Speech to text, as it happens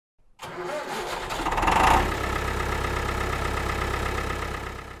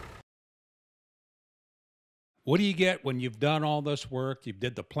What do you get when you've done all this work? You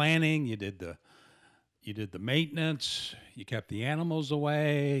did the planning, you did the maintenance, you kept the animals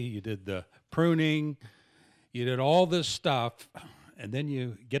away, you did the pruning, you did all this stuff, and then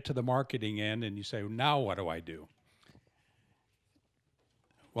you get to the marketing end and you say, now what do I do?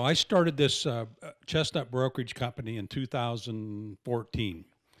 Well, I started this chestnut brokerage company in 2014.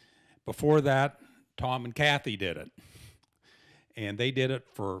 Before that, Tom and Kathy did it. And they did it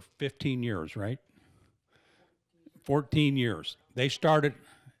for 15 years, right? 14 years. They started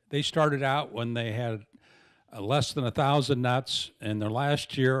out when they had less than 1,000 nuts, and their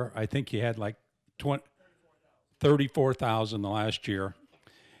last year, I think you had like 34,000 the last year,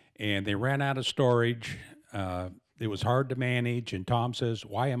 and they ran out of storage. It was hard to manage, and Tom says,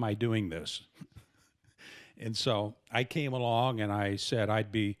 why am I doing this? And so I came along and I said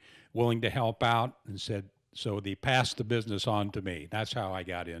I'd be willing to help out, and said, so they passed the business on to me. That's how I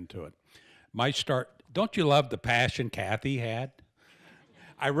got into it. Don't you love the passion Kathy had?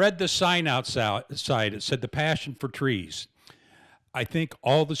 I read the sign outside. It said the passion for trees. I think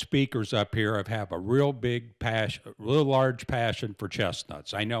all the speakers up here have a real big passion, a real large passion for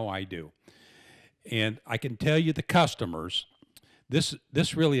chestnuts. I know I do. And I can tell you the customers, this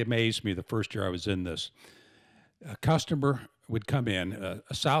really amazed me the first year I was in this. A customer would come in,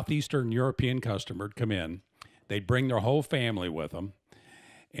 a Southeastern European customer would come in. They'd bring their whole family with them,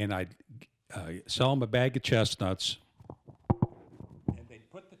 and I'd sell them a bag of chestnuts, and they'd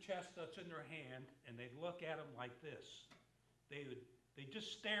put the chestnuts in their hand, and they'd look at them like this. They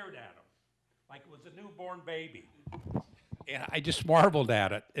just stared at them like it was a newborn baby. And I just marveled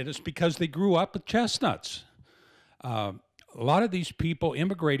at it. And it's because they grew up with chestnuts. A lot of these people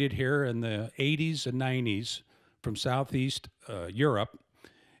immigrated here in the 80s and 90s from Southeast Europe,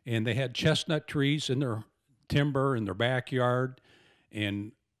 and they had chestnut trees in their timber in their backyard.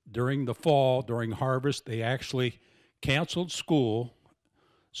 And during the fall, during harvest, they actually canceled school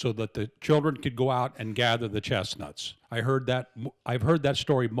so that the children could go out and gather the chestnuts. I've heard that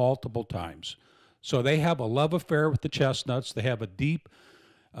story multiple times. So they have a love affair with the chestnuts. They have a deep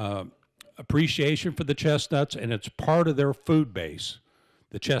appreciation for the chestnuts, and it's part of their food base,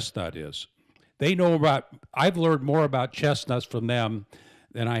 the chestnut is. I've learned more about chestnuts from them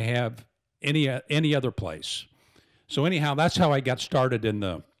than I have any other place. So anyhow, that's how I got started in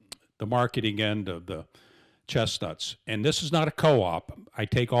the marketing end of the chestnuts. And this is not a co-op. I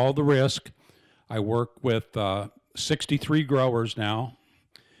take all the risk. I work with 63 growers now,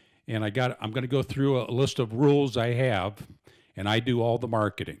 and I'm going to go through a list of rules I have, and I do all the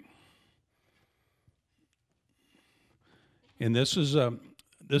marketing. And this was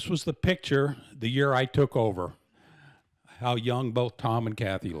the picture the year I took over, how young both Tom and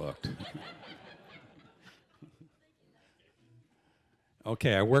Kathy looked.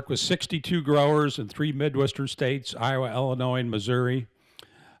 Okay, I work with 62 growers in 3 Midwestern states, Iowa, Illinois, and Missouri.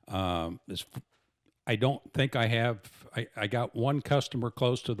 I don't think I got one customer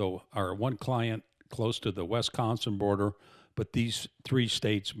one client close to the Wisconsin border, but these 3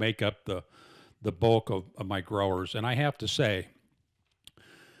 states make up the bulk of my growers. And I have to say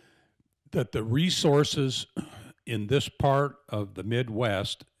that the resources in this part of the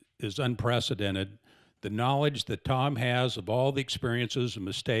Midwest is unprecedented. The knowledge that Tom has of all the experiences and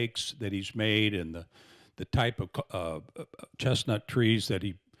mistakes that he's made, and the type of chestnut trees that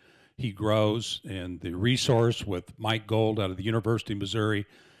he grows, and the resource with Mike Gold out of the University of Missouri.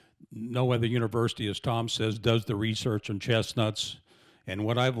 No other university, as Tom says, does the research on chestnuts. And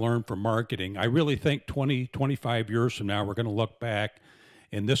what I've learned from marketing, I really think 20, 25 years from now, we're going to look back,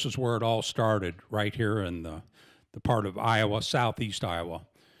 and this is where it all started, right here in the part of Iowa, southeast Iowa.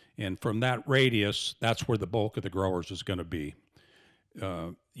 And from that radius, that's where the bulk of the growers is going to be.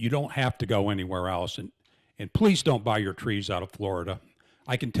 You don't have to go anywhere else. And please don't buy your trees out of Florida.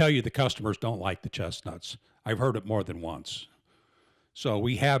 I can tell you the customers don't like the chestnuts. I've heard it more than once. So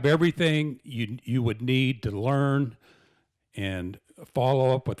we have everything you would need to learn and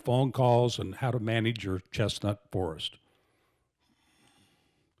follow up with phone calls and how to manage your chestnut forest.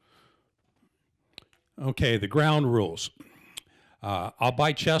 Okay, the ground rules. I'll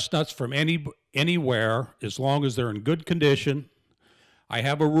buy chestnuts from anywhere as long as they're in good condition. I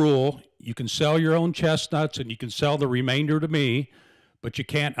have a rule. You can sell your own chestnuts and you can sell the remainder to me, but you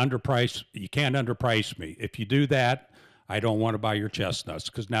can't underprice me. If you do that, I don't want to buy your chestnuts,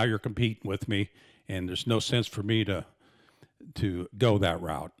 because now you're competing with me, and there's no sense for me to go that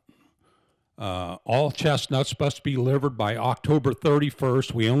route. All chestnuts must be delivered by October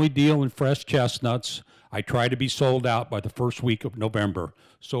 31st. We only deal in fresh chestnuts. I try to be sold out by the first week of November.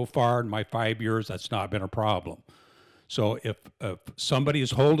 So far in my 5 years, that's not been a problem. So if somebody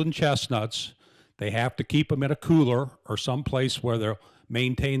is holding chestnuts, they have to keep them in a cooler or someplace where they'll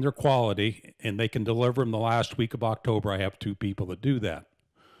maintain their quality, and they can deliver them the last week of October. I have 2 people that do that.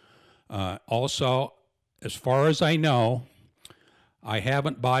 Also, as far as I know, I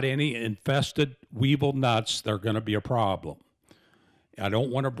haven't bought any infested weevil nuts that are going to be a problem. I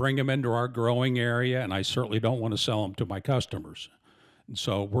don't want to bring them into our growing area, and I certainly don't want to sell them to my customers. And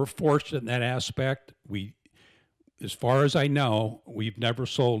so we're fortunate in that aspect. As far as I know, we've never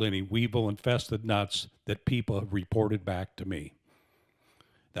sold any weevil-infested nuts that people have reported back to me.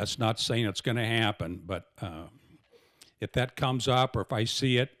 That's not saying it's going to happen, but if that comes up or if I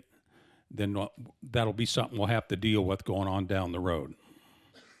see it, then that'll be something we'll have to deal with going on down the road.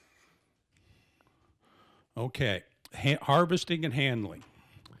 Okay, harvesting and handling.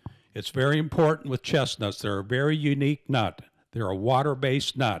 It's very important with chestnuts. They're a very unique nut. They're a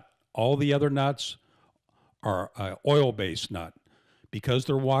water-based nut. All the other nuts are an oil-based nut. Because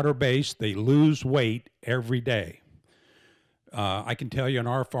they're water-based, they lose weight every day. I can tell you on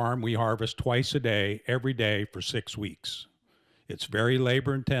our farm, we harvest twice a day, every day for 6 weeks. It's very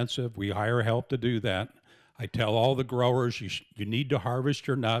labor intensive. We hire help to do that. I tell all the growers you need to harvest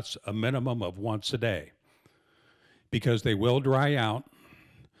your nuts a minimum of once a day because they will dry out.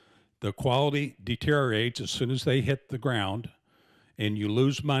 The quality deteriorates as soon as they hit the ground, and you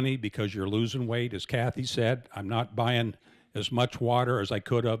lose money because you're losing weight. As Kathy said, I'm not buying as much water as I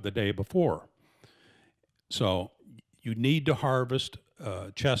could have the day before. So you need to harvest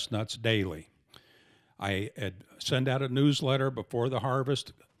chestnuts daily. I send out a newsletter before the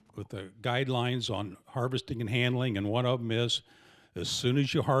harvest with the guidelines on harvesting and handling, and one of them is as soon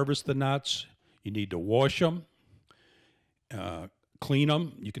as you harvest the nuts, you need to wash them, clean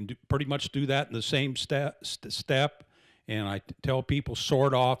them. You can pretty much do that in the same step. And I tell people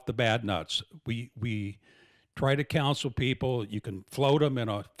sort off the bad nuts. We try to counsel people. You can float them in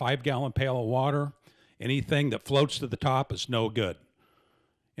a 5-gallon pail of water. Anything that floats to the top is no good.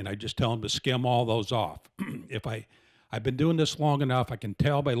 And I just tell them to skim all those off. I've been doing this long enough, I can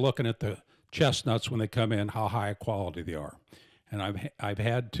tell by looking at the chestnuts when they come in how high quality they are. And I've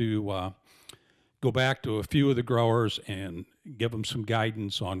had to go back to a few of the growers and give them some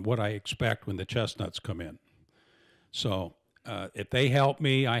guidance on what I expect when the chestnuts come in. So if they help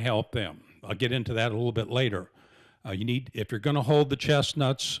me, I help them. I'll get into that a little bit later. If you're going to hold the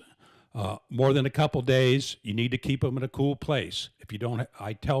chestnuts more than a couple days, you need to keep them in a cool place. If you don't,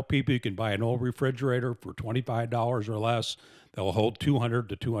 I tell people you can buy an old refrigerator for $25 or less that will hold 200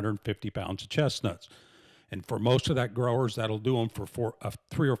 to 250 pounds of chestnuts. And for most of that growers, that'll do them for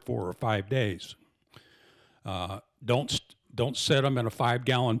 3 or 4 or 5 days. Don't set them in a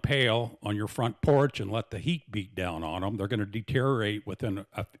 5-gallon pail on your front porch and let the heat beat down on them. They're going to deteriorate within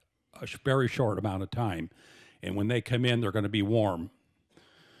a very short amount of time. And when they come in, they're going to be warm.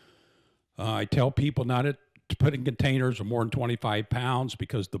 I tell people not to put in containers of more than 25 pounds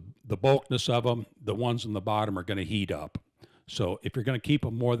because the bulkness of them, the ones in the bottom are going to heat up. So if you're going to keep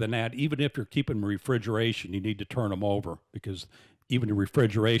them more than that, even if you're keeping them in refrigeration, you need to turn them over because even in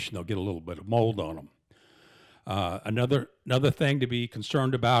refrigeration, they'll get a little bit of mold on them. Another thing to be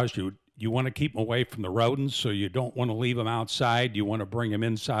concerned about is you want to keep them away from the rodents, so you don't want to leave them outside. You want to bring them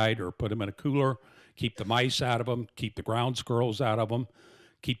inside or put them in a cooler, keep the mice out of them, keep the ground squirrels out of them,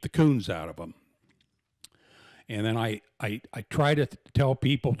 keep the coons out of them. And then I try to tell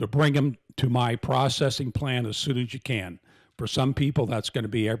people to bring them to my processing plant as soon as you can. For some people, that's going to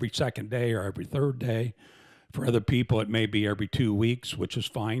be every second day or every third day. For other people, it may be every 2 weeks, which is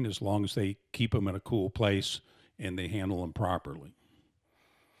fine as long as they keep them in a cool place and they handle them properly.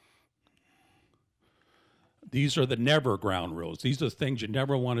 These are the never ground rules. These are the things you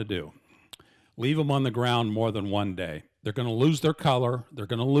never want to do. Leave them on the ground more than 1 day. They're going to lose their color, they're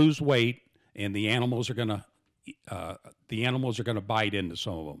going to lose weight, and the animals are going to bite into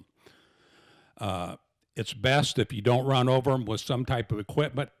some of them. It's best if you don't run over them with some type of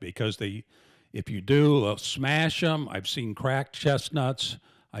equipment because if you do, they'll smash them. I've seen cracked chestnuts.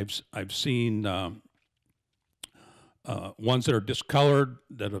 I've seen ones that are discolored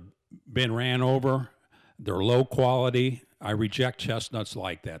that have been ran over. They're low quality. I reject chestnuts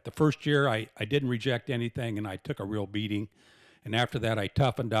like that. The first year I didn't reject anything and I took a real beating. And after that I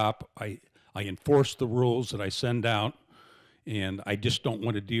toughened up. I enforced the rules that I send out. And I just don't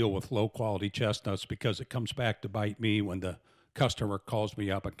want to deal with low quality chestnuts because it comes back to bite me when the customer calls me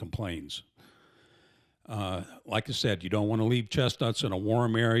up and complains. Like I said, you don't want to leave chestnuts in a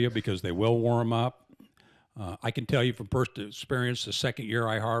warm area because they will warm up. I can tell you from personal experience, the second year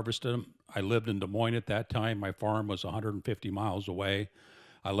I harvested them, I lived in Des Moines at that time. My farm was 150 miles away.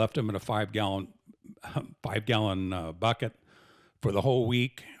 I left them in a 5 gallon 5 gallon bucket for the whole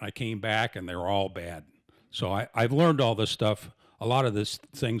week. I came back and they were all bad. So I've learned all this stuff, a lot of this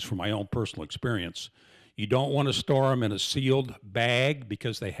things from my own personal experience. You don't want to store them in a sealed bag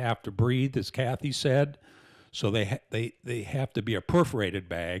because they have to breathe, as Kathy said. So they have to be a perforated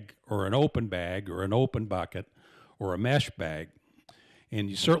bag or an open bag or an open bucket or a mesh bag. And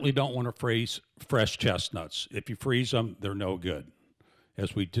you certainly don't want to freeze fresh chestnuts. If you freeze them, they're no good,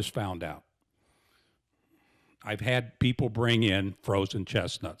 as we just found out. I've had people bring in frozen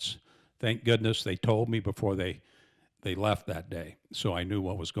chestnuts. Thank goodness they told me before they left that day, so I knew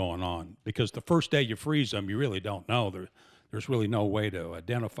what was going on. Because the first day you freeze them, you really don't know. There's really no way to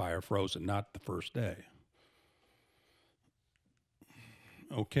identify a frozen nut the first day.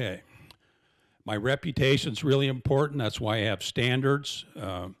 Okay. My reputation's really important. That's why I have standards.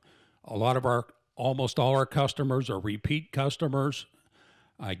 Almost all our customers are repeat customers.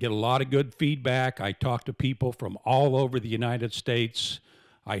 I get a lot of good feedback. I talk to people from all over the United States.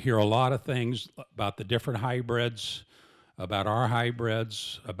 I hear a lot of things about the different hybrids, about our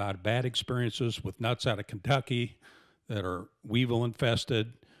hybrids, about bad experiences with nuts out of Kentucky that are weevil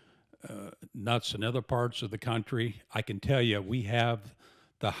infested, nuts in other parts of the country. I can tell you we have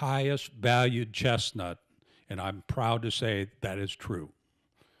the highest valued chestnut, and I'm proud to say that is true.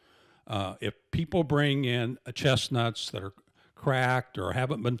 If people bring in chestnuts that are cracked or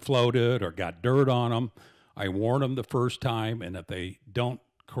haven't been floated or got dirt on them, I warn them the first time, and if they don't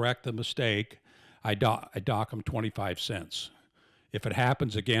correct the mistake, I dock them 25 cents. If it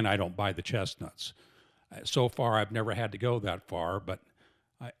happens again, I don't buy the chestnuts. So far, I've never had to go that far, but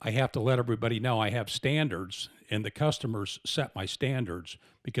I have to let everybody know I have standards, and the customers set my standards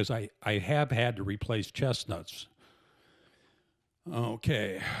because I have had to replace chestnuts.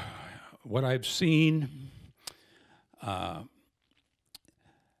 Okay, what I've seen, I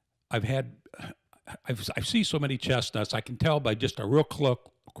see so many chestnuts, I can tell by just a real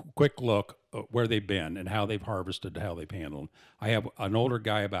quick look where they've been and how they've harvested, how they've handled. I have an older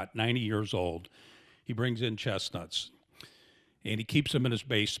guy, about 90 years old. He brings in chestnuts, and he keeps them in his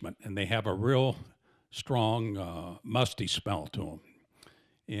basement, and they have a real strong, musty smell to them.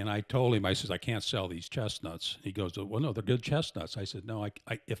 And I told him, I says, I can't sell these chestnuts. He goes, well, no, they're good chestnuts. I said, no,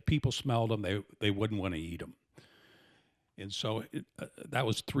 if people smelled them, they wouldn't want to eat them. And so that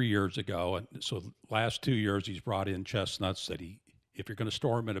was 3 years ago. And so the last 2 years, he's brought in chestnuts that if you're going to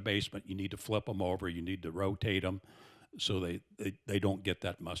store them in a basement, you need to flip them over. You need to rotate them so they don't get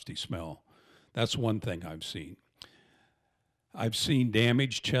that musty smell. That's one thing I've seen. I've seen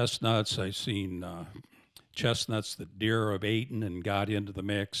damaged chestnuts. I've seen chestnuts that deer have eaten and got into the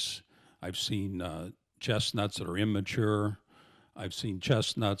mix. I've seen chestnuts that are immature. I've seen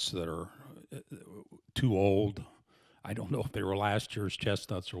chestnuts that are too old. I don't know if they were last year's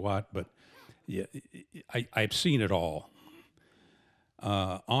chestnuts or what, but yeah, I've seen it all.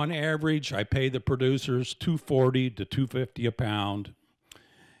 On average, I pay the producers $2.40 to $2.50 a pound.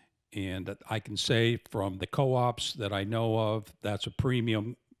 And I can say from the co-ops that I know of, that's a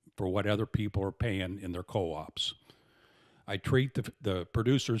premium for what other people are paying in their co-ops. I treat the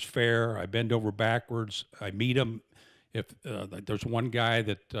producers fair. I bend over backwards. I meet them. If there's one guy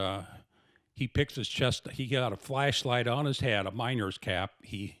that he picks his chestnut, he got a flashlight on his head, a miner's cap.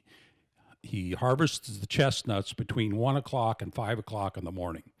 He harvests the chestnuts between 1 o'clock and 5 o'clock in the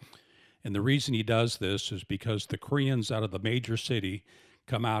morning. And the reason he does this is because the Koreans out of the major city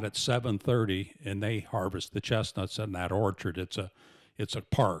come out at 7:30 and they harvest the chestnuts in that orchard. It's a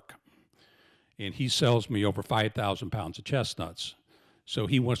park. And he sells me over 5,000 pounds of chestnuts. So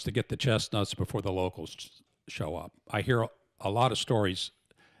he wants to get the chestnuts before the locals show up. I hear a lot of stories,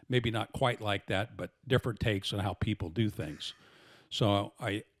 maybe not quite like that, but different takes on how people do things. So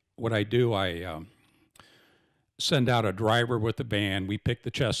I send out a driver with the van. We pick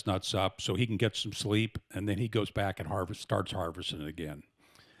the chestnuts up so he can get some sleep, and then he goes back and starts harvesting it again.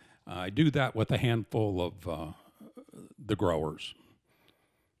 I do that with a handful of the growers.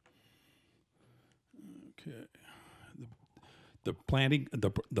 Okay. The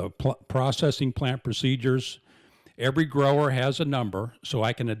processing plant procedures. Every grower has a number, so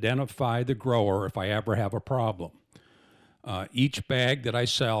I can identify the grower if I ever have a problem. Each bag that I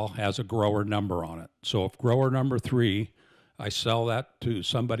sell has a grower number on it. So if grower number 3, I sell that to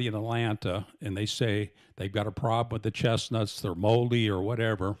somebody in Atlanta, and they say they've got a problem with the chestnuts, they're moldy or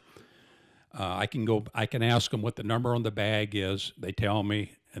whatever, I can ask them what the number on the bag is. They tell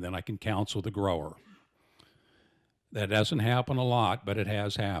me, and then I can counsel the grower. That doesn't happen a lot, but it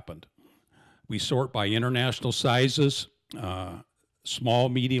has happened. We sort by international sizes. small,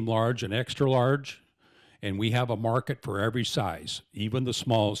 medium, large, and extra large. And we have a market for every size, even the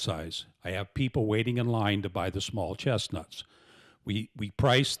small size. I have people waiting in line to buy the small chestnuts. We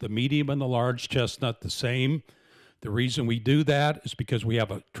price the medium and the large chestnut the same. The reason we do that is because we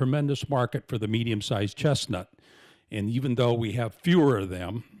have a tremendous market for the medium-sized chestnut. And even though we have fewer of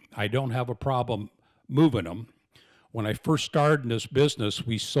them, I don't have a problem moving them. When I first started in this business,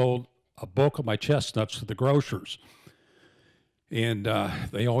 we sold a bulk of my chestnuts to the grocers. And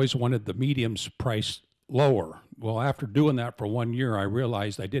they always wanted the mediums priced lower. Well, after doing that for 1 year, I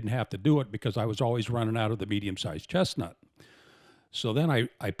realized I didn't have to do it because I was always running out of the medium-sized chestnut. So then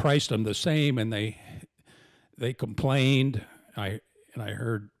I priced them the same, and they complained. I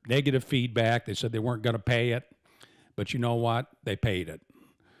heard negative feedback. They said they weren't going to pay it. But you know what? They paid it.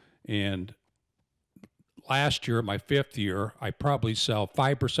 And last year, my 5th year, I probably sell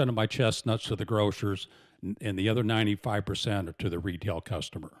 5% of my chestnuts to the grocers, and the other 95% are to the retail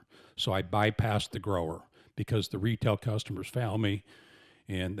customer. So I bypassed the grower because the retail customers found me,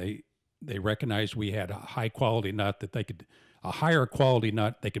 and they recognized we had a high quality nut that a higher quality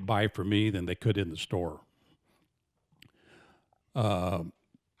nut they could buy from me than they could in the store. To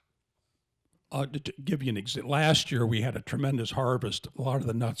give you an example, last year we had a tremendous harvest. A lot of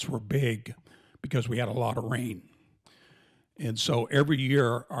the nuts were big because we had a lot of rain. And so every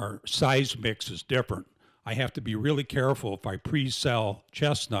year our size mix is different. I have to be really careful if I pre-sell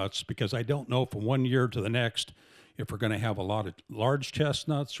chestnuts because I don't know from 1 year to the next if we're going to have a lot of large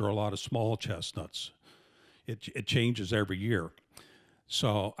chestnuts or a lot of small chestnuts. It changes every year.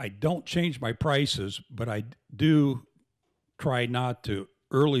 So I don't change my prices, but I do try not to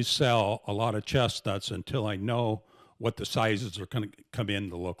early sell a lot of chestnuts until I know what the sizes are going to come in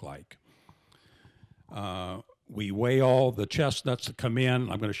to look like. We weigh all the chestnuts that come in.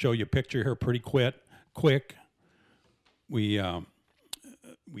 I'm going to show you a picture here pretty quick. We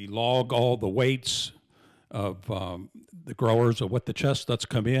log all the weights of the growers of what the chestnuts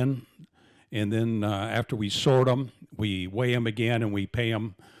come in, and then after we sort them, we weigh them again and we pay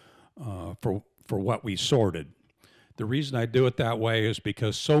them for what we sorted. The reason I do it that way is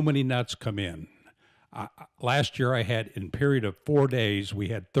because so many nuts come in. Last year I had, in a period of 4 days, we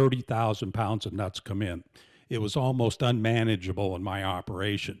had 30,000 pounds of nuts come in. It was almost unmanageable in my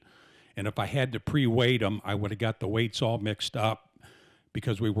operation. And if I had to pre-weight them, I would have got the weights all mixed up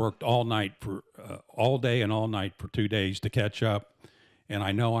because we worked all night all day and all night for 2 days to catch up. And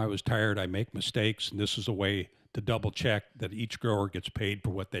I know I was tired. I make mistakes, and this is a way to double check that each grower gets paid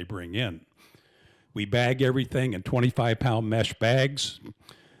for what they bring in. We bag everything in 25-pound mesh bags,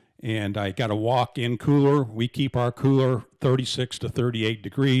 and I got a walk-in cooler. We keep our cooler 36 to 38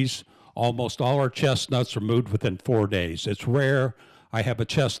 degrees. Almost all our chestnuts are moved within 4 days. It's rare I have a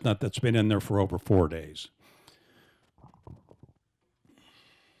chestnut that's been in there for over 4 days.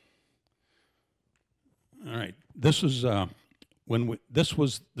 All right, this is this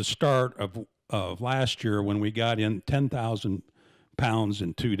was the start of last year when we got in 10,000 pounds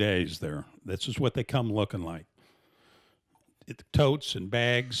in 2 days there. This is what they come looking like. Totes and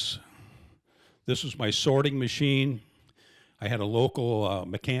bags. This is my sorting machine. I had a local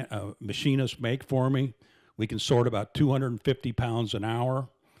machinist make for me. We can sort about 250 pounds an hour.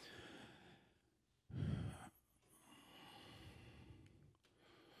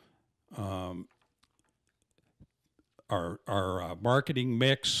 Our marketing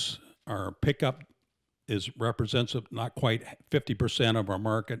mix, our pickup represents not quite 50% of our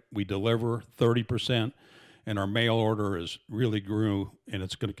market. We deliver 30%, and our mail order is really grew, and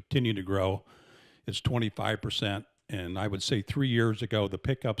it's going to continue to grow. It's 25%, and I would say 3 years ago the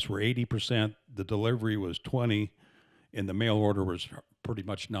pickups were 80%, the delivery was 20%, and the mail order was pretty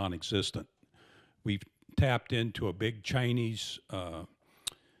much non-existent. We've tapped into a big Chinese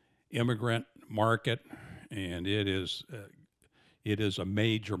immigrant market, and it is a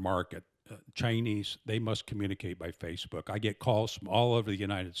major market. Chinese, they must communicate by Facebook. I get calls from all over the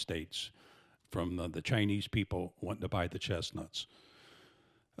United States from the Chinese people wanting to buy the chestnuts.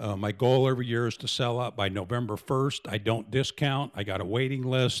 My goal every year is to sell out by November 1st. I don't discount. I got a waiting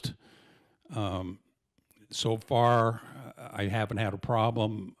list. So far, I haven't had a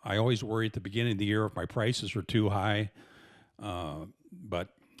problem. I always worry at the beginning of the year if my prices are too high. But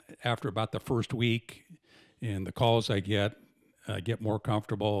after about the first week and the calls I get more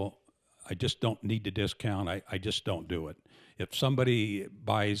comfortable. I just don't need to discount. I just don't do it. If somebody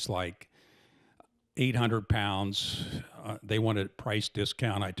buys like 800 pounds, they want a price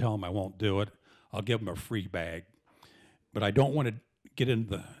discount, I tell them I won't do it. I'll give them a free bag. But I don't want to get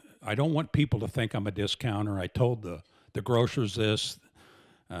into I don't want people to think I'm a discounter. I told the grocers this.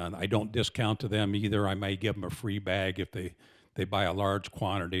 I don't discount to them either. I may give them a free bag if they They buy a large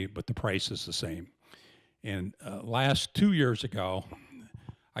quantity, but the price is the same. And last 2 years ago,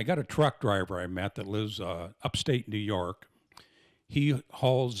 I got a truck driver I met that lives upstate New York. He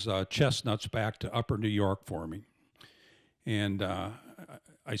hauls chestnuts back to upper New York for me. And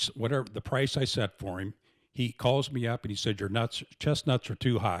whatever the price I set for him, he calls me up and he said, your chestnuts are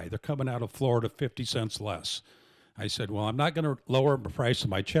too high. They're coming out of Florida 50 cents less. I said, well, I'm not going to lower the price of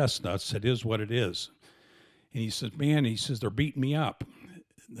my chestnuts. It is what it is. And he says, man, he says, they're beating me up.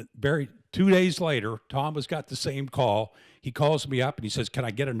 2 days later, Tom has got the same call. He calls me up and he says, can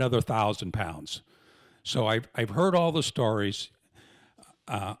I get another 1,000 pounds? So I've heard all the stories.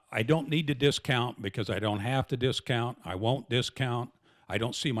 I don't need to discount because I don't have to discount. I won't discount. I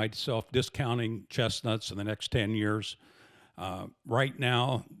don't see myself discounting chestnuts in the next 10 years. Right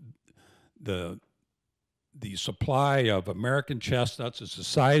now, the supply of American chestnuts is the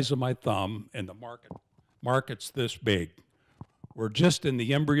size of my thumb, and the market's this big. We're just in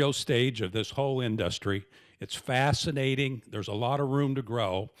the embryo stage of this whole industry. It's fascinating. There's a lot of room to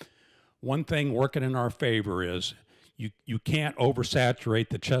grow. One thing working in our favor is you can't oversaturate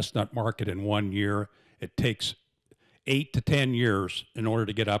the chestnut market in 1 year. It takes 8 to 10 years in order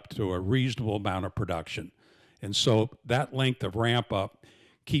to get up to a reasonable amount of production. And so that length of ramp up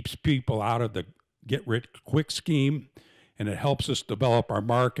keeps people out of the get-rich-quick scheme, and it helps us develop our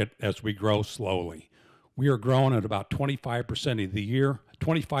market as we grow slowly. We are growing at about 25% of the year,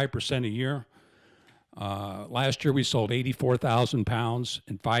 25% a year. Last year we sold 84,000 pounds.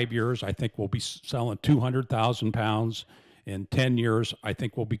 In 5 years, I think we'll be selling 200,000 pounds. In 10 years, I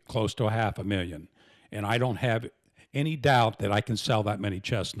think we'll be close to 500,000. And I don't have any doubt that I can sell that many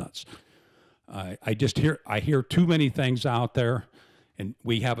chestnuts. I hear too many things out there, and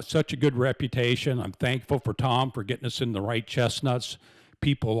we have such a good reputation. I'm thankful for Tom for getting us in the right chestnuts.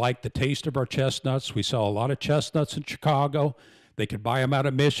 People like the taste of our chestnuts. We sell a lot of chestnuts in Chicago. They could buy them out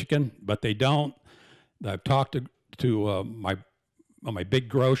of Michigan, but they don't. I've talked to my big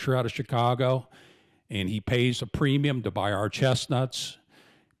grocer out of Chicago, and he pays a premium to buy our chestnuts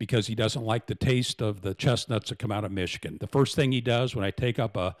because he doesn't like the taste of the chestnuts that come out of Michigan. The first thing he does when I take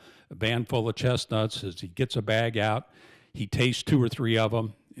up a van full of chestnuts is he gets a bag out, he tastes 2 or 3 of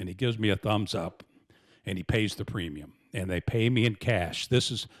them, and he gives me a thumbs up, and he pays the premium. And they pay me in cash.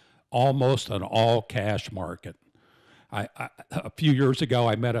 This is almost an all-cash market. A few years ago,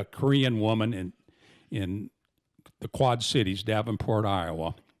 I met a Korean woman in the Quad Cities, Davenport,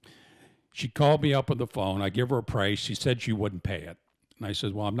 Iowa. She called me up on the phone. I give her a price. She said she wouldn't pay it. And I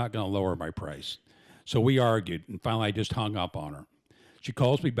said, well, I'm not going to lower my price. So we argued, and finally I just hung up on her. She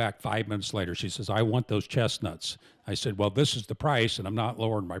calls me back 5 minutes later. She says, I want those chestnuts. I said, well, this is the price, and I'm not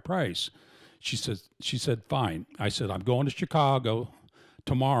lowering my price. She said, fine. I said, I'm going to Chicago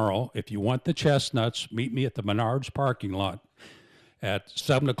tomorrow. If you want the chestnuts, meet me at the Menards parking lot at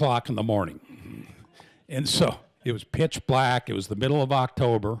 7 o'clock in the morning. And so it was pitch black. It was the middle of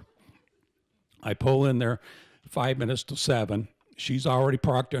October. I pull in there 5 minutes to 7. She's already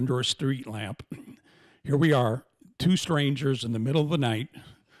parked under a street lamp. Here we are, 2 strangers in the middle of the night.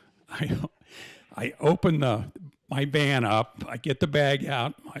 I open my van up, I get the bag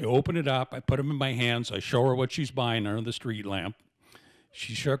out, I open it up, I put them in my hands, I show her what she's buying under the street lamp.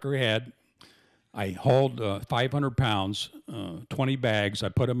 She shook her head. I hauled 500 pounds, 20 bags, I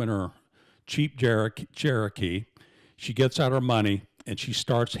put them in her cheap Cherokee. She gets out her money, and she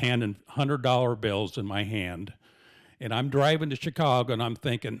starts handing $100 bills in my hand. And I'm driving to Chicago, and I'm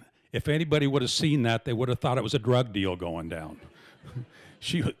thinking, if anybody would have seen that, they would have thought it was a drug deal going down.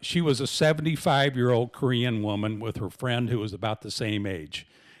 She was a 75-year-old Korean woman with her friend who was about the same age.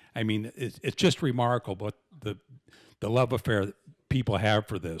 I mean, it's just remarkable the love affair that people have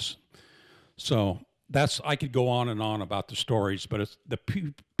for this. So I could go on and on about the stories, but it's the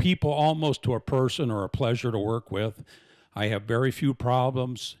people almost to a person are a pleasure to work with. I have very few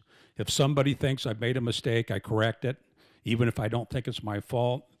problems. If somebody thinks I've made a mistake, I correct it, even if I don't think it's my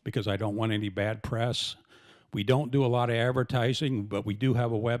fault, because I don't want any bad press. We don't do a lot of advertising, but we do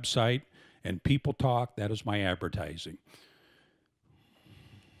have a website, and people talk. That is my advertising.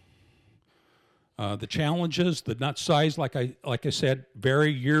 The challenges, the nut size, like I said,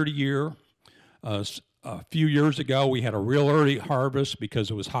 vary year to year. A few years ago, we had a real early harvest because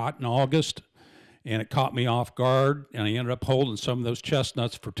it was hot in August, and it caught me off guard, and I ended up holding some of those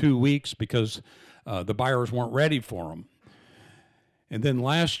chestnuts for 2 weeks because the buyers weren't ready for them. And then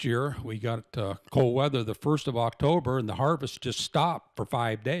last year, we got cold weather the 1st of October, and the harvest just stopped for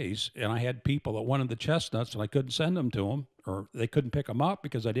 5 days. And I had people that wanted the chestnuts, and I couldn't send them to them, or they couldn't pick them up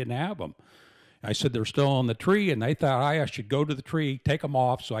because I didn't have them. I said they're still on the tree, and they thought I should go to the tree, take them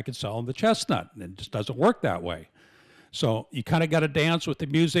off so I could sell them the chestnut. And it just doesn't work that way. So you kind of got to dance with the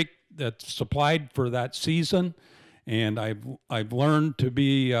music that's supplied for that season. And I've learned to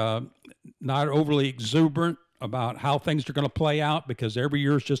be not overly exuberant about how things are going to play out, because every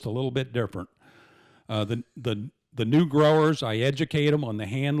year is just a little bit different. The new growers, I educate them on the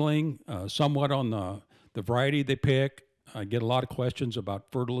handling, somewhat on the variety they pick. I get a lot of questions about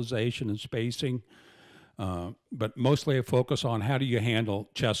fertilization and spacing, but mostly I focus on how do you handle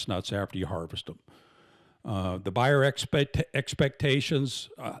chestnuts after you harvest them. The buyer expectations,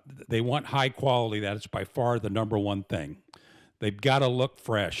 they want high quality. That is by far the number one thing. They've got to look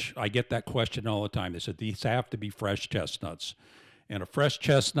fresh. I get that question all the time. They said, these have to be fresh chestnuts. And a fresh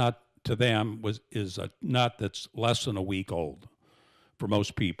chestnut to them is a nut that's less than a week old for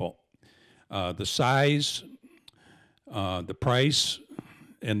most people. The size, the price,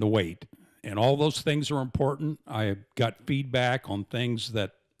 and the weight. And all those things are important. I got feedback on things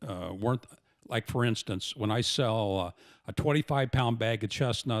that weren't, like for instance, when I sell a 25-pound bag of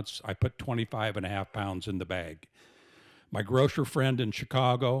chestnuts, I put 25.5 pounds in the bag. My grocer friend in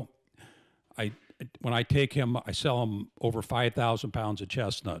Chicago, when I take him, I sell him over 5,000 pounds of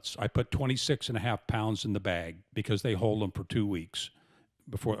chestnuts. I put 26.5 pounds in the bag because they hold them for 2 weeks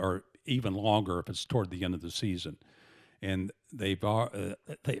before, or even longer if it's toward the end of the season. And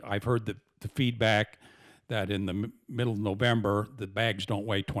I've heard the feedback that in the middle of November, the bags don't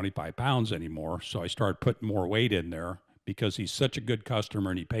weigh 25 pounds anymore. So I started putting more weight in there because he's such a good customer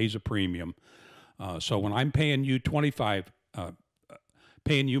and he pays a premium. So when I'm paying you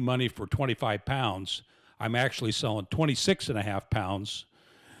paying you money for 25 pounds, I'm actually selling 26.5 pounds,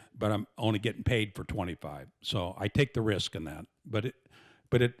 but I'm only getting paid for 25. So I take the risk in that, but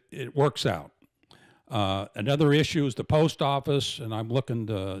it works out. Another issue is the post office, and I'm looking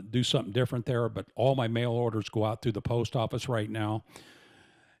to do something different there, but all my mail orders go out through the post office right now.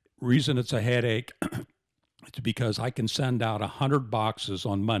 Reason it's a headache, it's because I can send out 100 boxes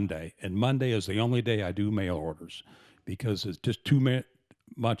on Monday, and Monday is the only day I do mail orders because it's just too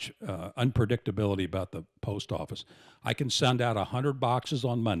much unpredictability about the post office. I can send out 100 boxes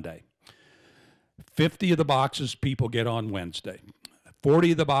on Monday. 50 of the boxes people get on Wednesday.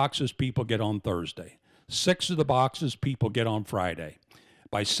 40 of the boxes people get on Thursday. 6 of the boxes people get on Friday.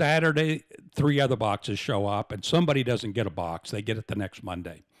 By Saturday, 3 other boxes show up, and somebody doesn't get a box. They get it the next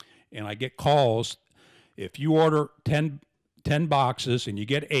Monday. And I get calls. If you order 10 boxes and you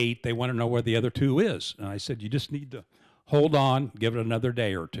get 8, they want to know where the other 2 is. And I said, you just need to hold on, give it another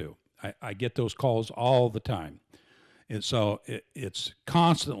day or 2. I get those calls all the time. And so it's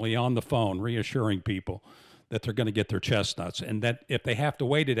constantly on the phone reassuring people that they're going to get their chestnuts, and that if they have to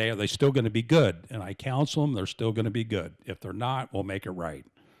wait a day, are they still going to be good? And I counsel them, they're still going to be good. If they're not, we'll make it right.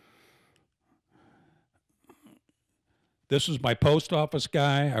 This is my post office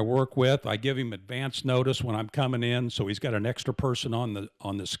guy I work with. I give him advance notice when I'm coming in, so he's got an extra person on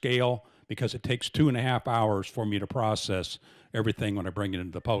the scale because it takes 2.5 hours for me to process everything when I bring it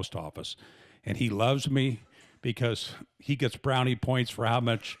into the post office. And he loves me because he gets brownie points for how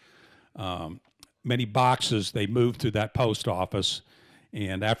much many boxes they moved through that post office.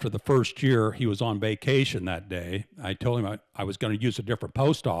 And after the first year, he was on vacation that day. I told him I was going to use a different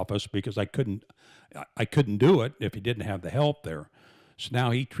post office because I couldn't do it if he didn't have the help there. So now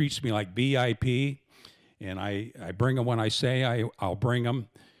he treats me like VIP, and I bring him when I say I'll bring him,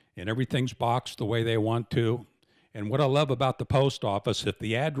 and everything's boxed the way they want to. And what I love about the post office, if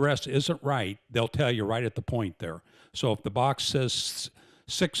the address isn't right, they'll tell you right at the point there. So if the box says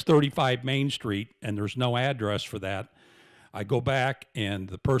 635 Main Street and there's no address for that, I go back, and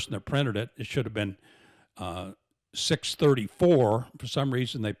the person that printed it should have been 634. For some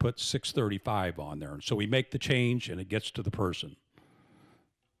reason, they put 635 on there. So we make the change, and it gets to the person.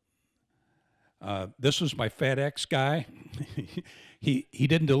 This was my FedEx guy. He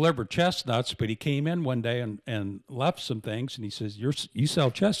didn't deliver chestnuts, but he came in one day and left some things, and he says, you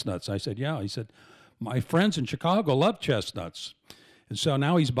sell chestnuts? I said, yeah. He said, my friends in Chicago love chestnuts. And so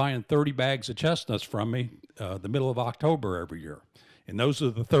now he's buying 30 bags of chestnuts from me the middle of October every year. And those are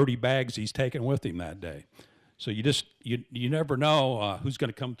the 30 bags he's taking with him that day. So you never know who's going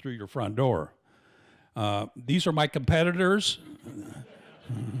to come through your front door. These are my competitors.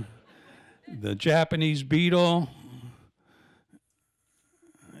 The Japanese beetle.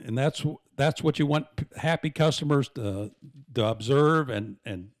 And that's what you want happy customers to observe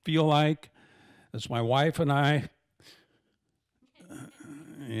and feel like. That's my wife and I.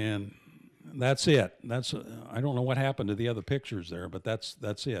 And that's it. I don't know what happened to the other pictures there, but that's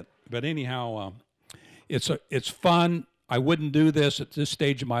it. But anyhow, it's fun. I wouldn't do this at this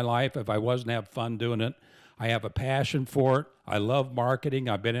stage of my life if I wasn't have fun doing it. I have a passion for it. I love marketing.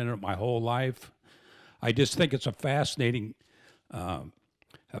 I've been in it my whole life. I just think it's a fascinating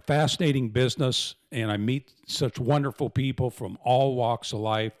business, and I meet such wonderful people from all walks of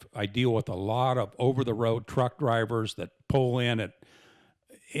life. I deal with a lot of over-the-road truck drivers that pull in at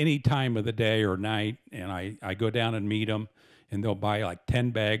any time of the day or night, and I go down and meet them, and they'll buy like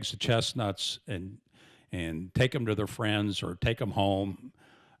 10 bags of chestnuts and take them to their friends or take them home.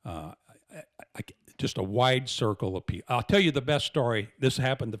 Uh, just a wide circle of people. I'll tell you the best story. This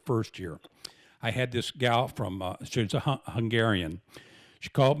happened the first year. I had this gal from, she was a Hungarian. She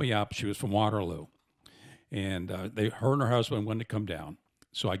called me up. She was from Waterloo. And her and her husband wanted to come down.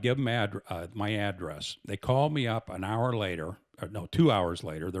 So I give them my address. They called me up an hour later, or no, 2 hours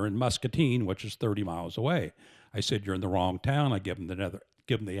later. They're in Muscatine, which is 30 miles away. I said, you're in the wrong town. I give them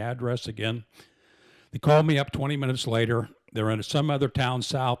the address again. They called me up 20 minutes later. They're in some other town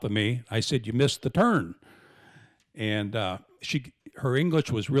south of me. I said, you missed the turn. And her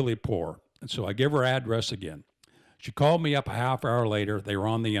English was really poor. And so I give her address again. She called me up a half hour later. They were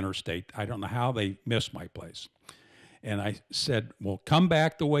on the interstate. I don't know how they missed my place. And I said, well, come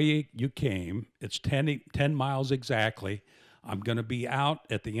back the way you came. It's 10 miles exactly. I'm going to be out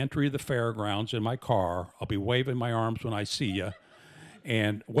at the entry of the fairgrounds in my car. I'll be waving my arms when I see you.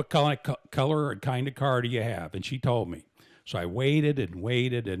 And what color and kind of car do you have? And she told me. So I waited and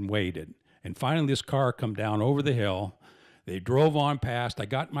waited and waited. And finally this car come down over the hill. They drove on past. I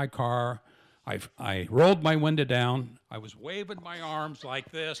got in my car. I rolled my window down. I was waving my arms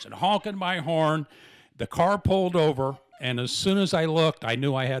like this and honking my horn. The car pulled over, and as soon as I looked, I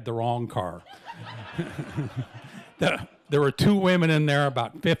knew I had the wrong car. There were two women in there,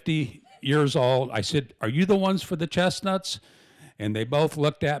 about 50 years old. I said, are you the ones for the chestnuts? And they both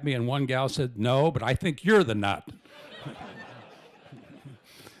looked at me, and one gal said, no, but I think you're the nut.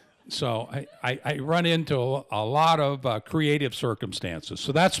 So I run into a lot of creative circumstances.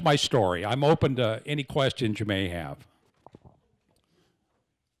 So that's my story. I'm open to any questions you may have.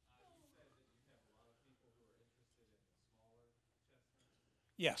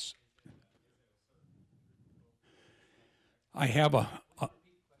 Yes. I have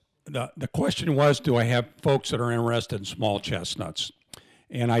the question was, do I have folks that are interested in small chestnuts?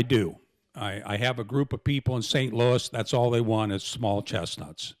 And I do. I have a group of people in St. Louis, that's all they want is small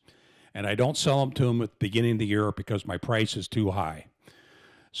chestnuts. And I don't sell them to them at the beginning of the year because my price is too high.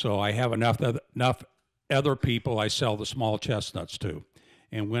 So I have enough other people I sell the small chestnuts to.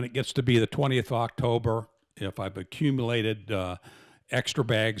 And when it gets to be the 20th of October, if I've accumulated extra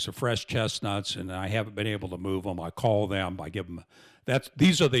bags of fresh chestnuts and I haven't been able to move them, I call them, I give them,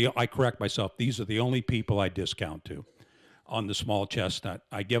 I correct myself, these are the only people I discount to on the small chestnut.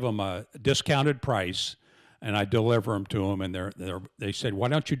 I give them a discounted price and I deliver them to them, and they said, why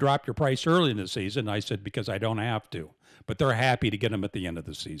don't you drop your price early in the season? I said, because I don't have to. But they're happy to get them at the end of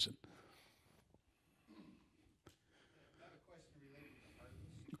the season.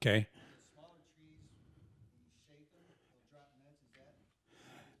 Okay.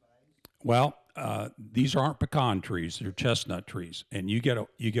 Well, these aren't pecan trees; they're chestnut trees, and you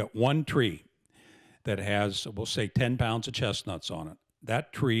get one tree that has, we'll say, 10 pounds of chestnuts on it.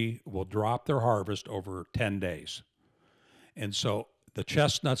 That tree will drop their harvest over 10 days, and so the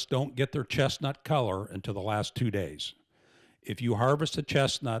chestnuts don't get their chestnut color until the last 2 days. If you harvest a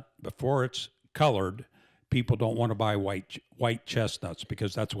chestnut before it's colored, people don't want to buy white chestnuts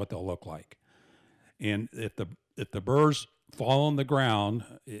because that's what they'll look like. And if the burrs fall on the ground,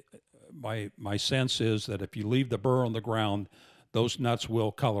 my sense is that if you leave the burr on the ground, those nuts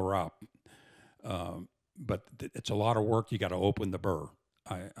will color up. But it's a lot of work. You got to open the burr.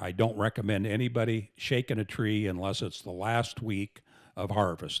 I don't recommend anybody shaking a tree unless it's the last week of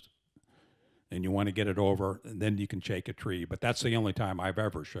harvest and you want to get it over, and then you can shake a tree. But that's the only time I've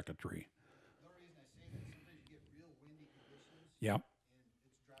ever shook a tree. The reason I say that, sometimes you get real windy conditions. Yep. And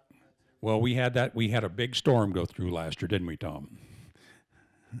it's dropping nuts everywhere. Well, we had that. We had a big storm go through last year, didn't we, Tom?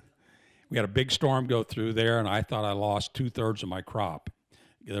 We had a big storm go through there, and I thought I lost 2/3 of my crop.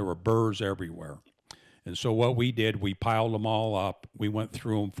 There were burrs everywhere. And so what we did, we piled them all up. We went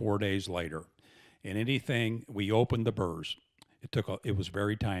through them 4 days later. And anything, we opened the burrs. It was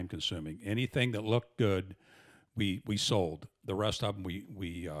very time consuming. Anything that looked good, we sold. The rest of them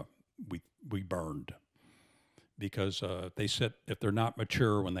we burned. Because if they're not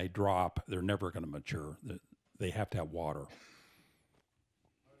mature when they drop, they're never going to mature. They have to have water.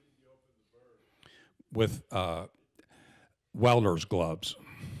 How did you open the burr? With welder's gloves.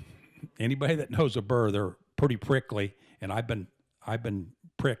 Anybody that knows a burr, they're pretty prickly, and I've been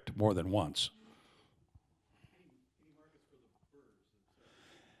pricked more than once. Any markets for the burrs themselves?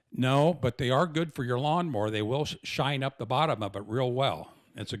 No, but they are good for your lawnmower. They will shine up the bottom of it real well.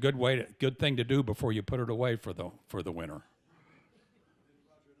 It's a good thing to do before you put it away for the winter. And Roger,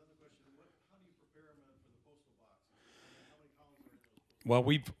 another question. How do you prepare them for the postal box? And how many pounds are in those? Well,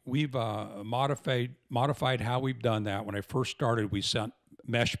 we've modified how we've done that. When I first started, we sent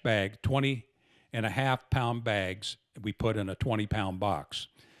mesh bag 20.5 pound bags. We put in a 20-pound box,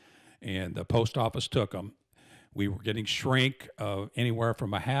 and the post office took them. We were getting shrink of anywhere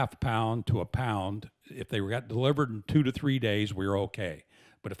from a half pound to a pound. If they got delivered in 2 to 3 days, we were okay.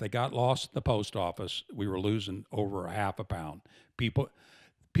 But if they got lost in the post office, we were losing over a half a pound. People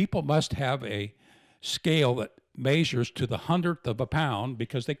must have a scale that measures to the hundredth of a pound,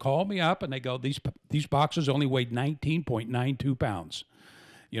 because they call me up and they go, these boxes only weighed 19.92 pounds.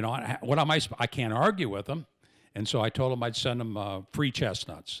 You know, what am I can't argue with them. And so I told them I'd send them free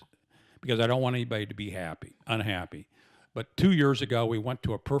chestnuts, because I don't want anybody to be unhappy. But 2 years ago, we went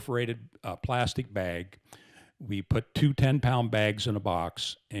to a perforated plastic bag. We put 2 10-pound bags in a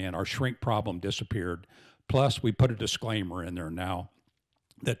box, and our shrink problem disappeared. Plus, we put a disclaimer in there now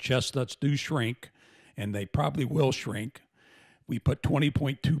that chestnuts do shrink, and they probably will shrink. We put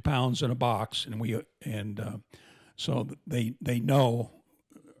 20.2 pounds in a box, and so they know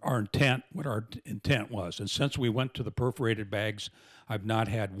what our intent was. And since we went to the perforated bags, I've not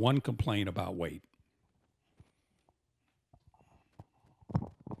had one complaint about weight.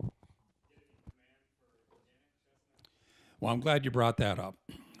 Well, I'm glad you brought that up.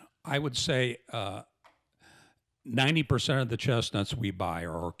 I would say 90% of the chestnuts we buy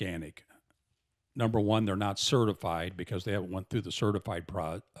are organic. Number one, they're not certified because they haven't went through the certified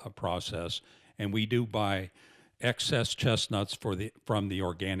process, and we do buy excess chestnuts from the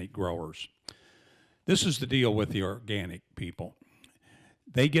organic growers. This is the deal with the organic people.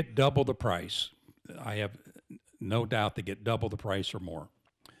 They get double the price. I have no doubt they get double the price or more,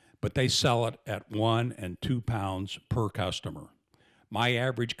 but they sell it at 1 and 2 pounds per customer. My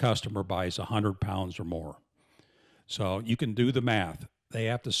average customer buys 100 pounds or more. So you can do the math. They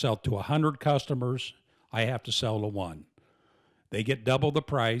have to sell to 100 customers. I have to sell to 1. They get double the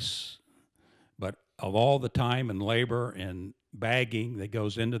price, but of all the time and labor and bagging that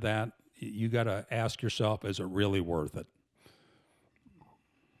goes into that, you got to ask yourself, is it really worth it?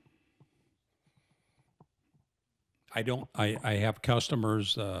 I have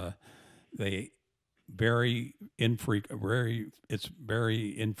customers, it's very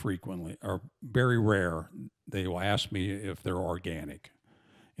infrequently or very rare. They will ask me if they're organic.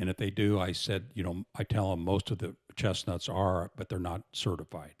 And if they do, I tell them most of the chestnuts are, but they're not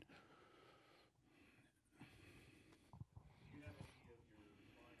certified. Do you have any of your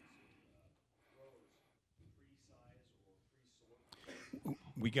clients or growers pre-size or pre-sort?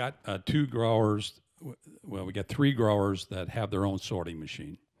 We got 2 growers. Well, we got 3 growers that have their own sorting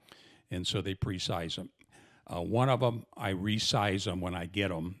machine, and so they pre-size them. One of them, I resize them when I get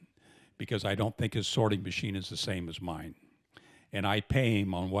them, because I don't think his sorting machine is the same as mine. And I pay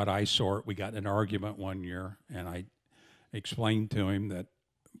him on what I sort. We got in an argument one year, and I explained to him that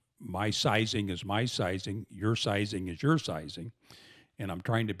my sizing is my sizing, your sizing is your sizing, and I'm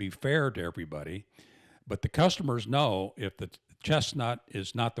trying to be fair to everybody. But the customers know if the chestnut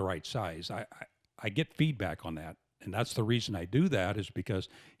is not the right size. I get feedback on that, and that's the reason I do that, is because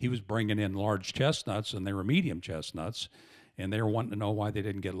he was bringing in large chestnuts, and they were medium chestnuts, and they were wanting to know why they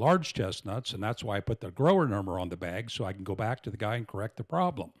didn't get large chestnuts, and that's why I put the grower number on the bag so I can go back to the guy and correct the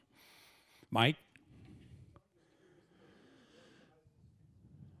problem. Mike?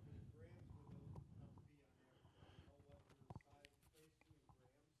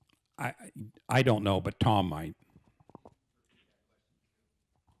 I don't know, but Tom might.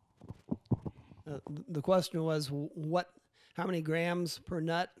 The question was how many grams per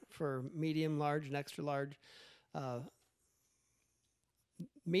nut for medium, large, and extra large.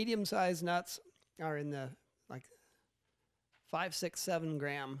 Medium-sized nuts are in the 5, 6, 7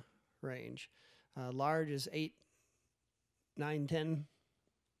 gram range. Large is 8, 9, 10,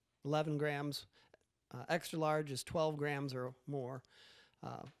 11 grams. Extra large is 12 grams or more.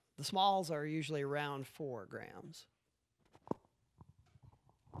 The smalls are usually around 4 grams.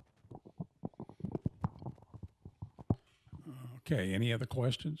 Okay, any other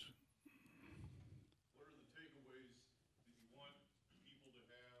questions? What are the takeaways that you want people to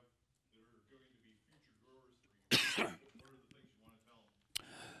have that are going to be future growers for you? What are the things you want to tell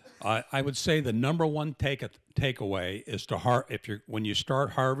them? I would say the number one takeaway is when you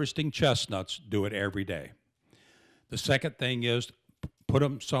start harvesting chestnuts, do it every day. The second thing is put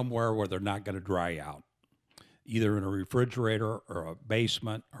them somewhere where they're not going to dry out, either in a refrigerator or a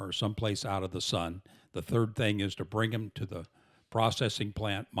basement or someplace out of the sun. The third thing is to bring them to the processing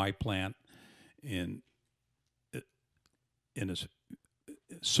plant, my plant, in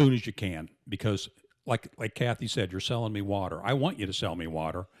as soon as you can, because like Kathy said, you're selling me water. I want you to sell me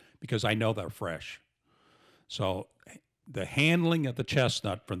water because I know they're fresh. So the handling of the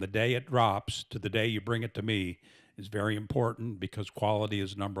chestnut from the day it drops to the day you bring it to me is very important, because quality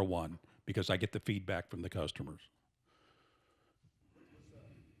is number one, because I get the feedback from the customers. A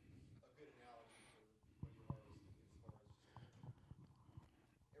good analogy for when you're harvesting as far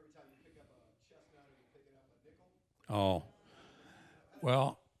as every time you pick up a chestnut, are you picking up a nickel? Oh,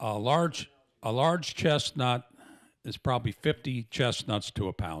 well, a large chestnut is probably 50 chestnuts to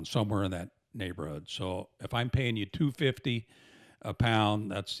a pound, somewhere in that neighborhood. So if I'm paying you $2.50 a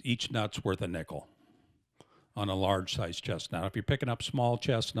pound, that's each nut's worth a nickel on a large size chestnut. If you're picking up small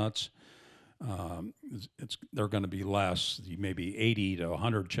chestnuts, they're going to be less, maybe 80 to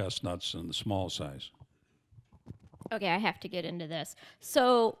 100 chestnuts in the small size. Okay, I have to get into this.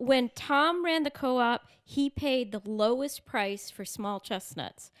 So when Tom ran the co-op, he paid the lowest price for small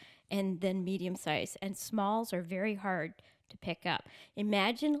chestnuts and then medium size. And smalls are very hard to pick up.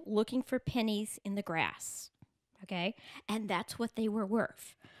 Imagine looking for pennies in the grass, okay? And that's what they were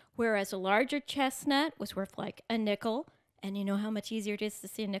worth. Whereas a larger chestnut was worth like a nickel. And you know how much easier it is to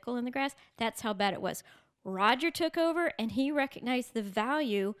see a nickel in the grass? That's how bad it was. Roger took over and he recognized the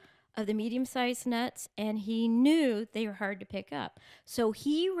value of the medium-sized nuts, and he knew they were hard to pick up. So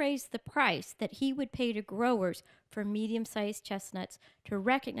he raised the price that he would pay to growers for medium-sized chestnuts to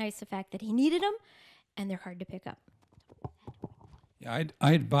recognize the fact that he needed them, and they're hard to pick up. Yeah,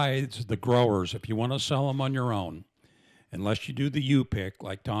 I advise the growers, if you want to sell them on your own, unless you do the U-pick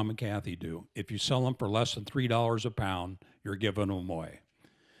like Tom and Kathy do, if you sell them for less than $3 a pound, you're giving them away.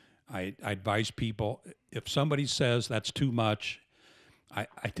 I advise people, if somebody says that's too much,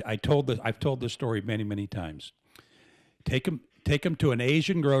 I've told this story many times. Take them to an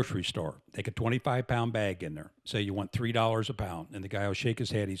Asian grocery store. Take a 25-pound bag in there. Say you want $3 a pound, and the guy will shake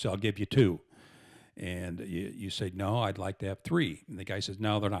his head. He says, "I'll give you 2." And you say, "No, I'd like to have 3." And the guy says,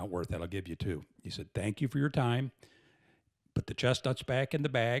 "No, they're not worth it. I'll give you 2." You said, "Thank you for your time." Put the chestnuts back in the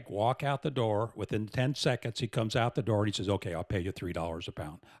bag. Walk out the door. Within 10 seconds, he comes out the door and he says, "Okay, I'll pay you $3 a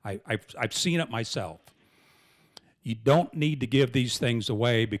pound." I've seen it myself. You don't need to give these things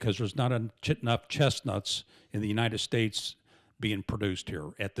away because there's not enough chestnuts in the United States being produced here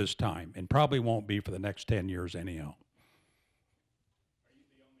at this time, and probably won't be for the next 10 years anyhow.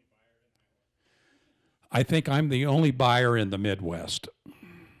 I think I'm the only buyer in the Midwest.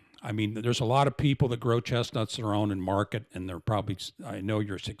 I mean, there's a lot of people that grow chestnuts their own and market, and they're probably, I know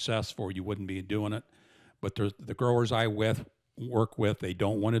you're successful, or you wouldn't be doing it, but the growers I work with, they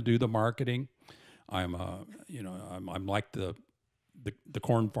don't want to do the marketing. I'm like the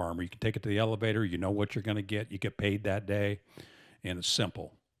corn farmer. You can take it to the elevator. You know what you're going to get. You get paid that day, and it's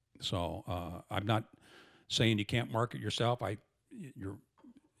simple. So I'm not saying you can't market yourself. You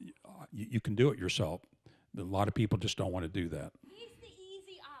can do it yourself. But a lot of people just don't want to do that. He's the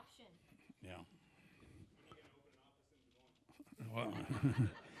easy option. Yeah. Well,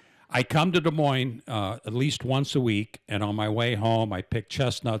 I come to Des Moines at least once a week, and on my way home, I pick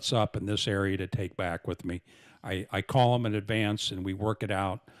chestnuts up in this area to take back with me. I call them in advance, and we work it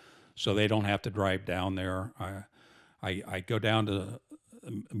out so they don't have to drive down there. I go down to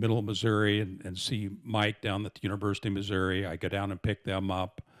the middle of Missouri and see Mike down at the University of Missouri. I go down and pick them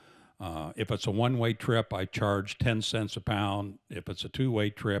up. If it's a one-way trip, I charge 10 cents a pound. If it's a two-way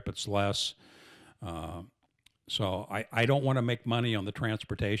trip, it's less. So I don't want to make money on the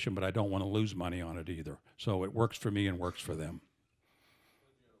transportation, but I don't want to lose money on it either. So it works for me and works for them.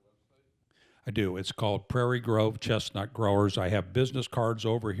 I do. It's called Prairie Grove Chestnut Growers. I have business cards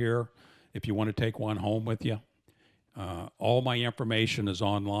over here if you want to take one home with you. All my information is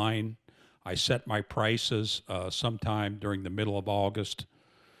online. I set my prices sometime during the middle of August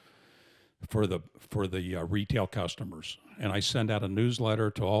for the retail customers. And I send out a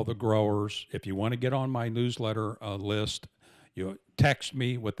newsletter to all the growers. If you want to get on my newsletter list, you text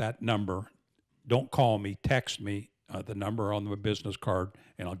me with that number. Don't call me, text me the number on the business card,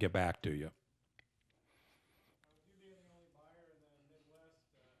 and I'll get back to you. You being the only buyer in the Midwest,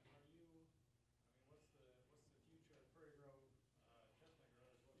 what's the future of Prairie Grove Chestnut Growers looks like? When's your idea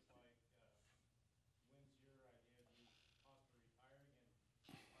of you possibly retiring, and are you going to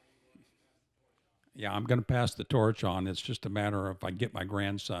pass the torch on? Yeah, I'm going to pass the torch on. It's just a matter of if I get my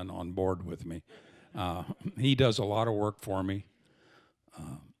grandson on board with me. He does a lot of work for me.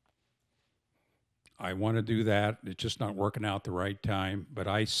 I want to do that. It's just not working out the right time. But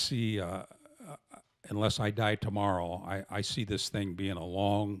I see, unless I die tomorrow, I see this thing being a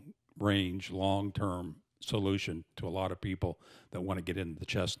long-range, long-term solution to a lot of people that want to get into the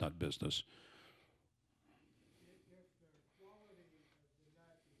chestnut business. If the quality of the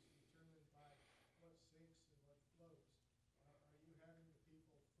nut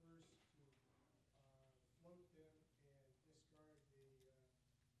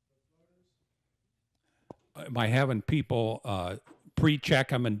am I having people pre-check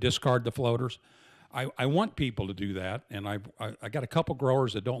them and discard the floaters? I want people to do that, and I got a couple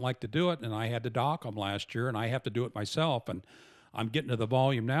growers that don't like to do it, and I had to dock them last year, and I have to do it myself, and I'm getting to the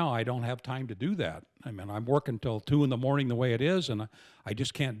volume now. I don't have time to do that. I mean, I'm working till 2 in the morning the way it is, and I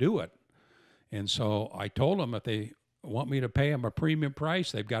just can't do it. And so I told them if they want me to pay them a premium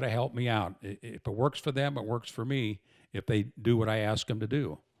price, they've got to help me out. If it works for them, it works for me if they do what I ask them to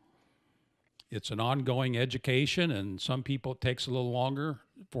do. It's an ongoing education, and some people it takes a little longer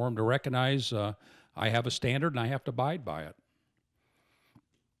for them to recognize I have a standard and I have to abide by it.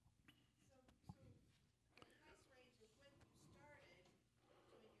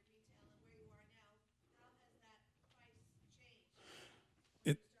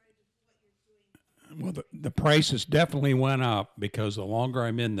 It, well, the prices definitely went up because the longer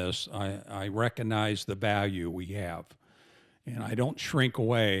I'm in this, I recognize the value we have. And I don't shrink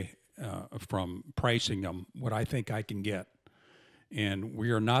away from pricing them what I think I can get. And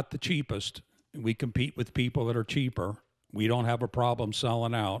we are not the cheapest. We compete with people that are cheaper. We don't have a problem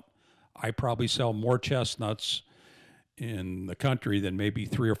selling out. I probably sell more chestnuts in the country than maybe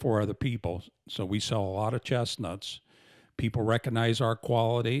 3 or 4 other people. So we sell a lot of chestnuts. People recognize our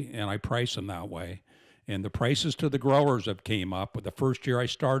quality, and I price them that way. And the prices to the growers have came up. But the first year I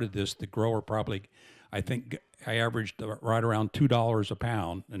started this, the grower probably, I think I averaged right around $2 a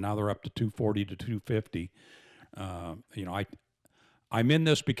pound, and now they're up to $2.40 to $2.50. You know, I'm in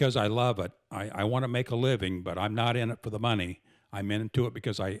this because I love it. I want to make a living, but I'm not in it for the money. I'm into it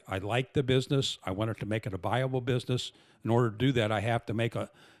because I like the business. I want it to make it a viable business. In order to do that, I have to make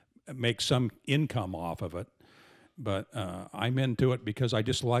some income off of it. But I'm into it because I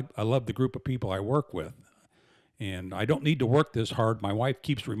love the group of people I work with. And I don't need to work this hard. My wife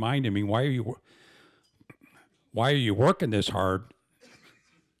keeps reminding me, why are you working this hard?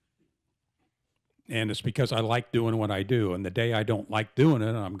 And it's because I like doing what I do. And the day I don't like doing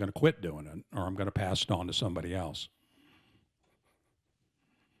it, I'm going to quit doing it, or I'm going to pass it on to somebody else.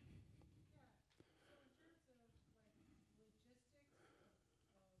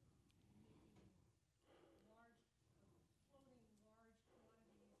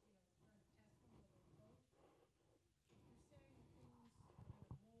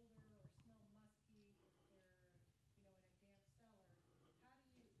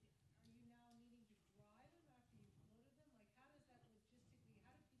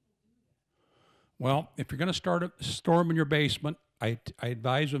 Well, if you're going to store them in your basement, I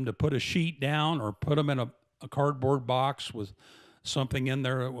advise them to put a sheet down or put them in a cardboard box with something in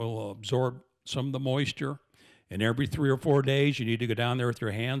there that will absorb some of the moisture. And every 3 or 4 days, you need to go down there with your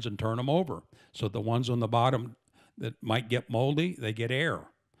hands and turn them over. So the ones on the bottom that might get moldy, they get air.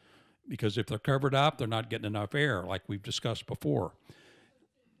 Because if they're covered up, they're not getting enough air, like we've discussed before.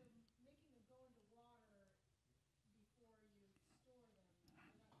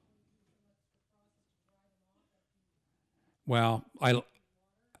 Well,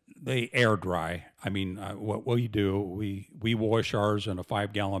 they air dry. I mean, what we do, we wash ours in a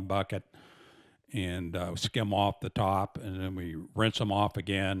 5-gallon bucket and skim off the top, and then we rinse them off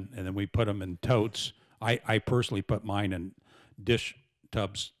again, and then we put them in totes. I personally put mine in dish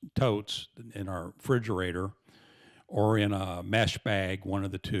tubs totes in our refrigerator or in a mesh bag, one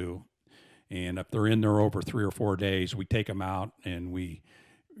of the two. And if they're in there over 3 or 4 days, we take them out and we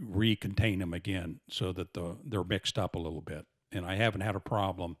recontain them again so that they're mixed up a little bit. And I haven't had a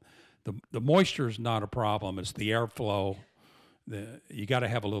problem. The moisture is not a problem. It's the airflow. You got to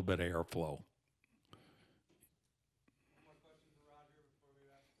have a little bit of airflow. One more question for Roger before we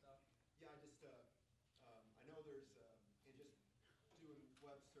wrap this up. Yeah, I know there's, in just doing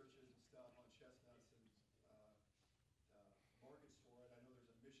web searches and stuff on chestnuts and markets for it, I know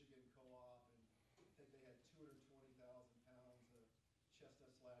there's a Michigan co-op, and I think they had 220,000 pounds of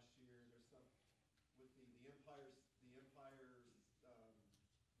chestnuts last year. There's some with the Empire's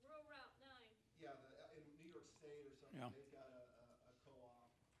Rural Route 9. yeah, in New York State or something, Yeah. they've got a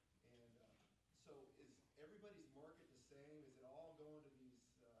co-op. And so is everybody's market the same? Is it all going to these,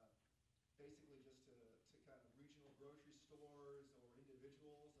 basically just to kind of regional grocery stores or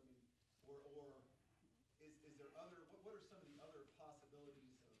individuals? I mean, or is there other, what are some of the other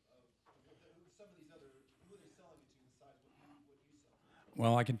possibilities of some of these other, who are they selling it to besides what you sell?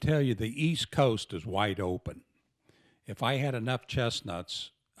 Well, I can tell you the East Coast is wide open. If I had enough chestnuts,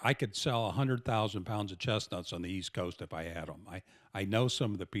 I could sell 100,000 pounds of chestnuts on the East Coast if I had them. I know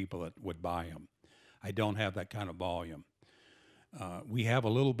some of the people that would buy them. I don't have that kind of volume. We have a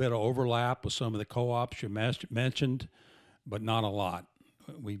little bit of overlap with some of the co-ops you mentioned, but not a lot.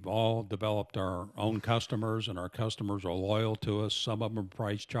 We've all developed our own customers, and our customers are loyal to us. Some of them are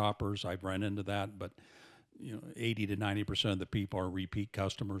price choppers. I've run into that, but 80 to 90% of the people are repeat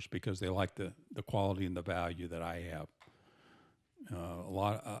customers because they like the quality and the value that I have.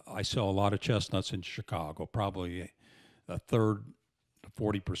 I sell a lot of chestnuts in Chicago. Probably a third to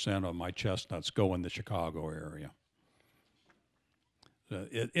 40% of my chestnuts go in the Chicago area.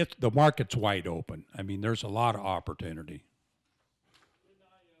 The market's wide open. I mean, there's a lot of opportunity.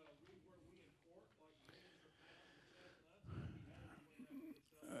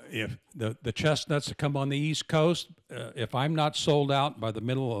 If the chestnuts that come on the East Coast, if I'm not sold out by the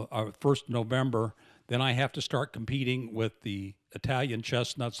middle of 1st November, then I have to start competing with the Italian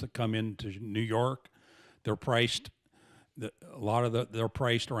chestnuts that come into New York. They're priced, they're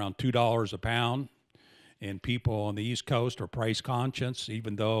priced around $2 a pound, and people on the East Coast are price conscious,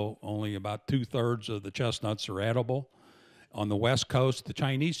 even though only about 2/3 of the chestnuts are edible. On the West Coast, the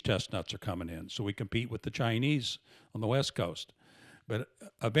Chinese chestnuts are coming in, so we compete with the Chinese on the West Coast. But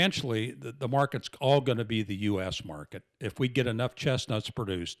eventually, the market's all going to be the U.S. market. If we get enough chestnuts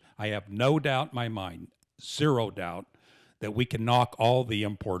produced, I have no doubt in my mind, zero doubt, that we can knock all the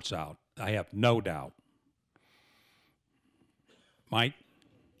imports out. I have no doubt. Mike?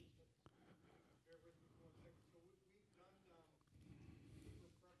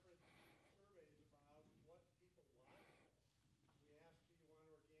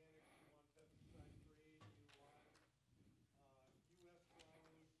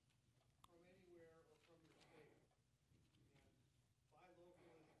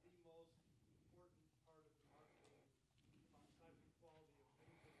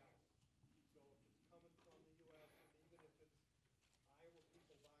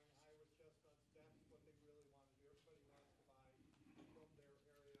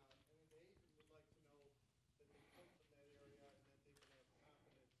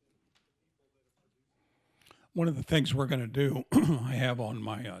 One of the things we're going to do, I have on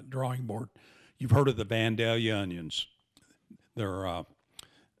my drawing board, you've heard of the Vandalia onions. They're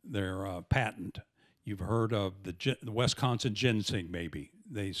patent. You've heard of the Wisconsin ginseng, maybe.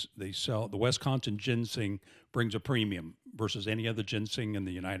 They sell, the Wisconsin ginseng brings a premium versus any other ginseng in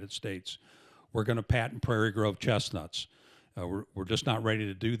the United States. We're going to patent Prairie Grove chestnuts. We're just not ready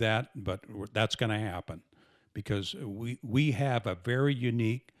to do that, but that's going to happen because we have a very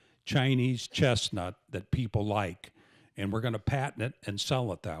unique Chinese chestnut that people like, and we're going to patent it and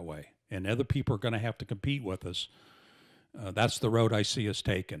sell it that way. And other people are going to have to compete with us. That's the road I see us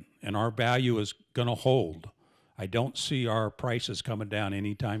taking, and our value is going to hold. I don't see our prices coming down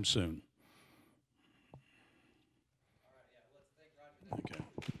anytime soon.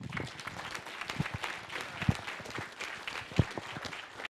 Okay.